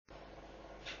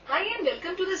Hi and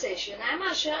welcome to the session. I am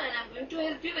Asha and I am going to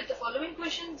help you with the following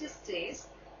question. This says,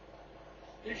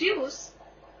 reduce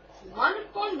 1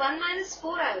 upon 1 minus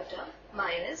 4 iota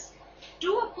minus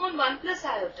 2 upon 1 plus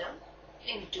iota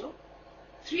into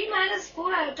 3 minus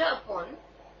 4 iota upon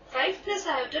 5 plus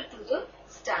iota to the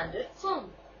standard form.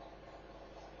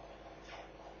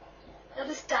 Now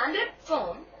the standard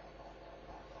form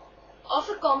of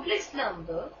a complex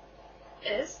number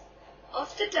is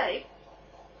of the type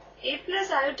a plus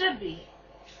iota b.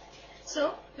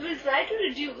 So we will try to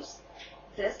reduce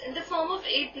this in the form of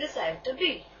a plus iota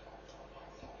b.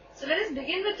 So let us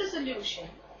begin with the solution.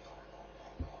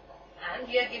 And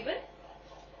we are given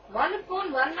 1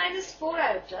 upon 1 minus 4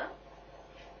 iota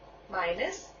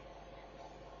minus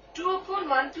 2 upon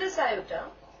 1 plus iota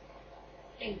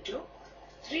into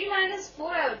 3 minus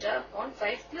 4 iota upon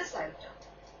 5 plus iota,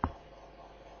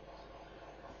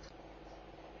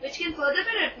 which can further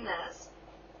be written as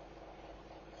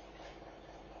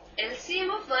LCM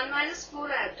of 1 minus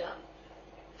 4 iota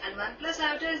and 1 plus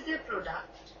iota is their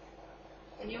product.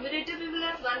 In numerator we will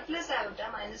have 1 plus iota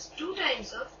minus 2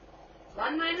 times of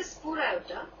 1 minus 4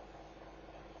 iota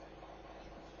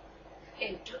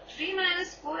into 3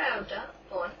 minus 4 iota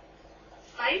upon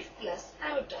 5 plus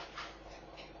iota.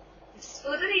 This is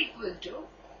further equal to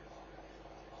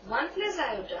 1 plus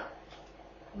iota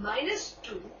minus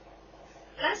 2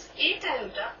 plus 8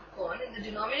 iota upon, in the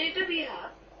denominator we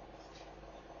have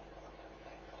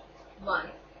 1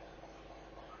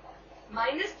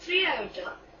 minus 3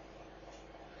 iota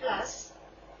plus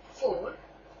 4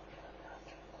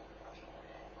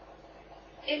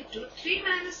 into 3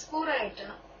 minus 4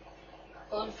 iota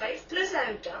upon 5 plus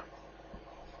iota,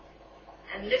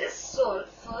 and let us solve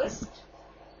first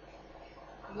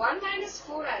 1 minus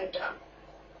 4 iota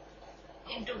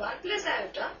into 1 plus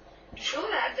iota to show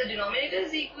that the denominator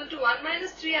is equal to 1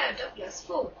 minus 3 iota plus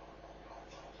 4.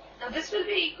 Now this will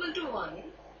be equal to 1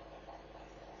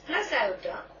 plus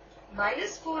iota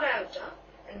minus 4 iota,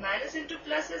 and minus into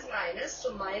plus is minus,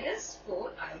 so minus 4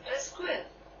 iota square.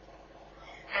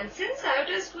 And since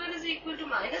iota square is equal to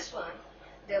minus 1,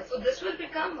 therefore this will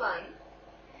become 1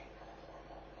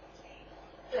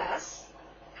 plus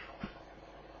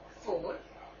 4,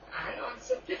 and on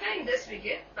simplifying this we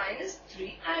get minus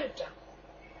 3 iota.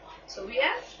 So we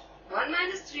have 1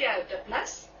 minus 3 iota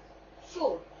plus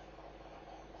 4,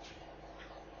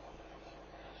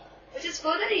 which is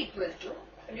further equal to,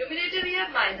 in numerator we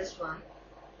have minus 1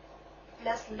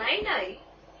 plus 9i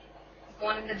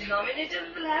upon, in the denominator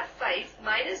we will have 5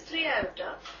 minus 3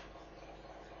 iota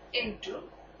into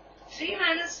 3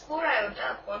 minus 4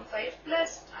 iota upon 5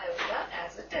 plus iota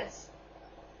as it is,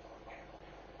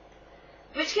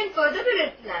 which can further be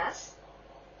written as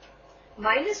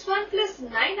minus 1 plus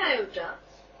 9 iota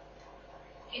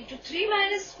into 3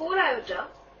 minus 4 iota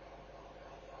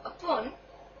upon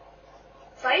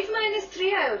 5 minus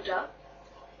 3 iota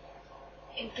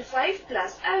into 5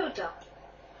 plus iota.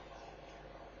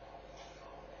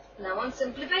 Now on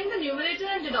simplifying the numerator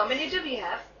and denominator we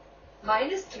have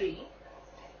minus 3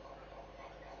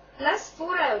 plus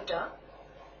 4 iota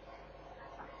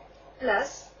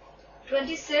plus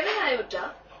 27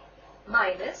 iota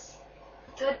minus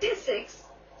 36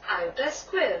 iota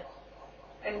square,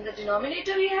 and in the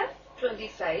denominator we have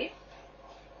 25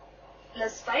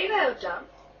 plus 5 iota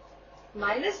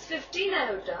minus 15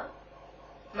 iota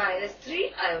minus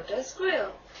 3 iota square,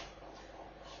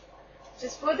 which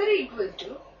is further equal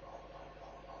to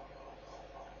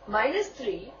minus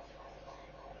 3,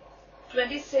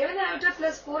 27 iota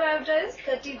plus 4 iota is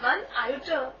 31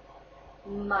 iota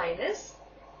minus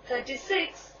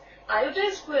 36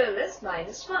 iota square is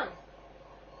minus 1.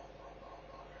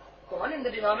 Upon, in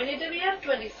the denominator we have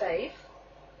 25.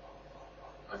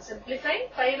 On simplifying,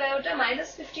 5 iota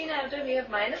minus 15 iota we have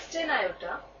minus 10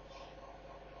 iota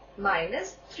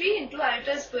minus 3 into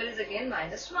iota square is again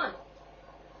minus 1,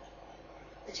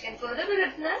 which can further be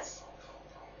written as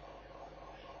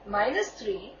minus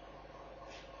 3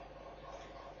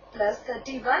 plus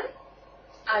 31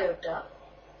 iota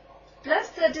plus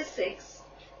 36,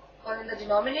 or in the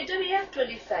denominator we have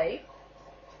 25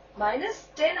 minus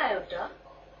 10 iota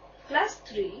plus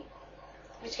 3,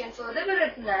 which can further be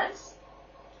written as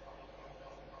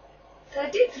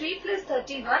 33 plus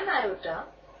 31 iota,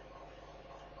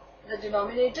 the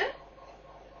denominator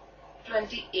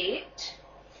 28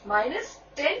 minus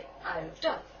 10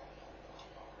 iota.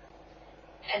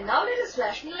 And now let us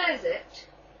rationalize it.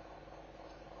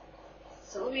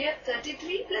 So we have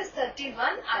 33 plus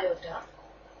 31 iota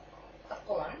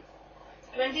upon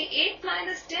 28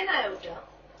 minus 10 iota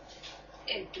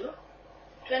into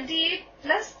 28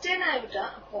 plus 10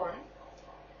 iota upon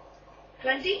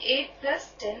 28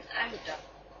 plus 10 iota.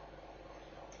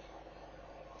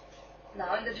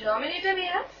 Now in the denominator we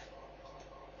have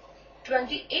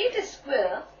 28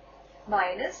 square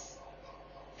minus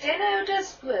 10 iota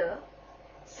square,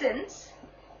 since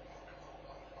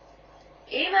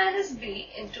a minus b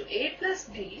into a plus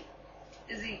b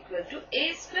is equal to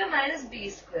a square minus b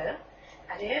square,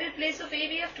 and here in place of a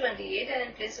we have 28 and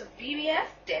in place of b we have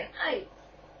 10i.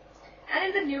 And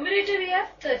in the numerator we have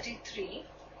 33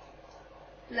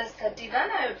 plus 31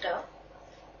 iota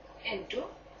into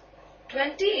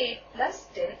 28 plus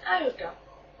 10 iota.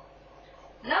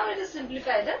 Now let us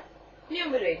simplify the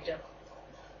numerator.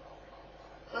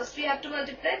 First we have to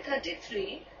multiply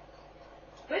 33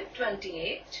 with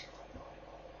 28,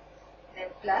 then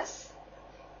plus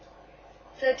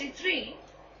 33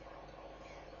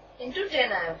 into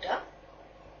 10 iota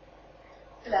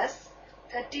plus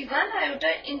 31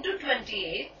 iota into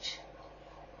 28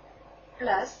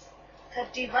 plus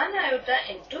 31 iota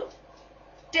into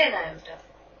 10 iota.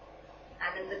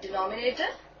 And in the denominator,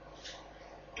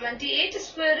 28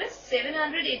 square is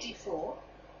 784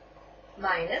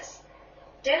 minus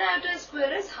 10 iota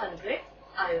square is 100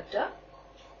 iota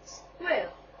square,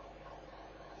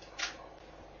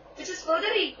 which is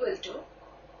further equal to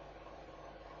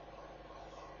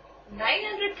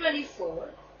 924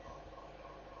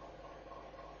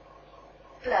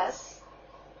 plus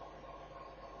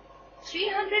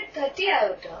 330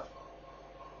 iota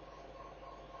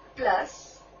plus,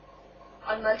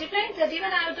 on multiplying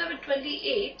 31 iota with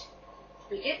 28,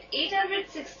 we get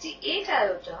 868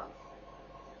 iota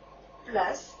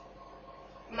plus,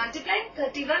 multiplying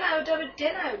 31 iota with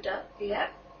 10 iota, we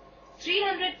have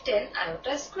 310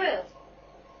 iota square.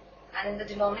 And in the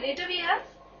denominator we have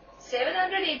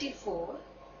 784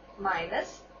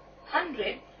 minus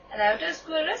 100, and iota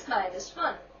square is minus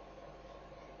 1.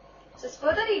 So it's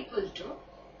further equal to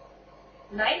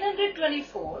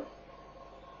 924.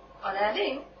 On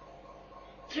adding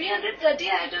 330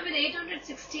 iota with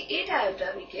 868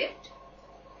 iota, we get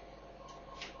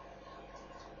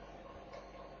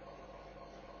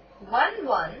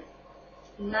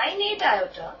 1198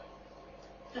 iota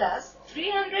plus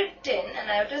 310,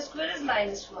 and iota square is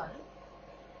minus 1.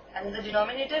 And in the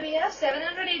denominator we have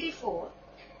 784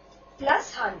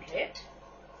 plus 100,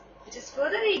 which is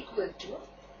further equal to,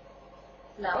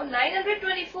 now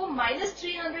 924 minus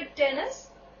 310 is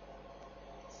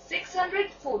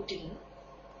 614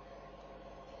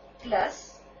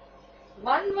 plus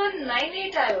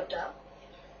 1198 iota.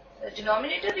 The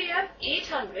denominator we have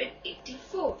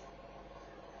 884.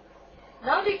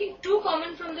 Now taking 2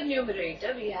 common from the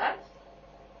numerator, we have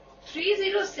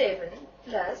 307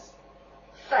 plus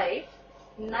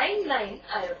 599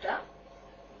 iota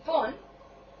upon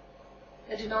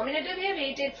the denominator we have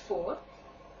 884.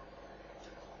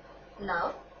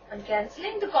 Now on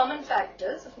cancelling the common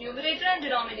factors of numerator and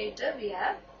denominator, we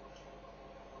have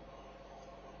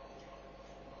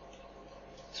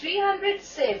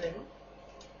 307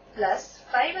 plus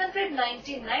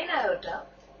 599 iota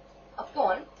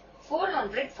upon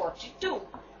 442.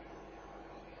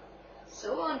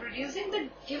 So on reducing the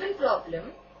given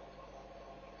problem,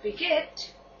 we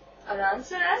get our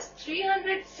answer as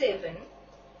 307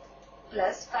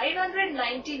 plus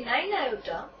 599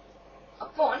 iota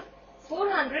upon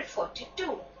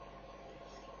 442.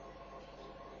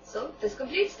 So this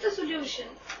completes the solution.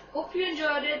 Hope you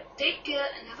enjoyed it. Take care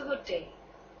and have a good day.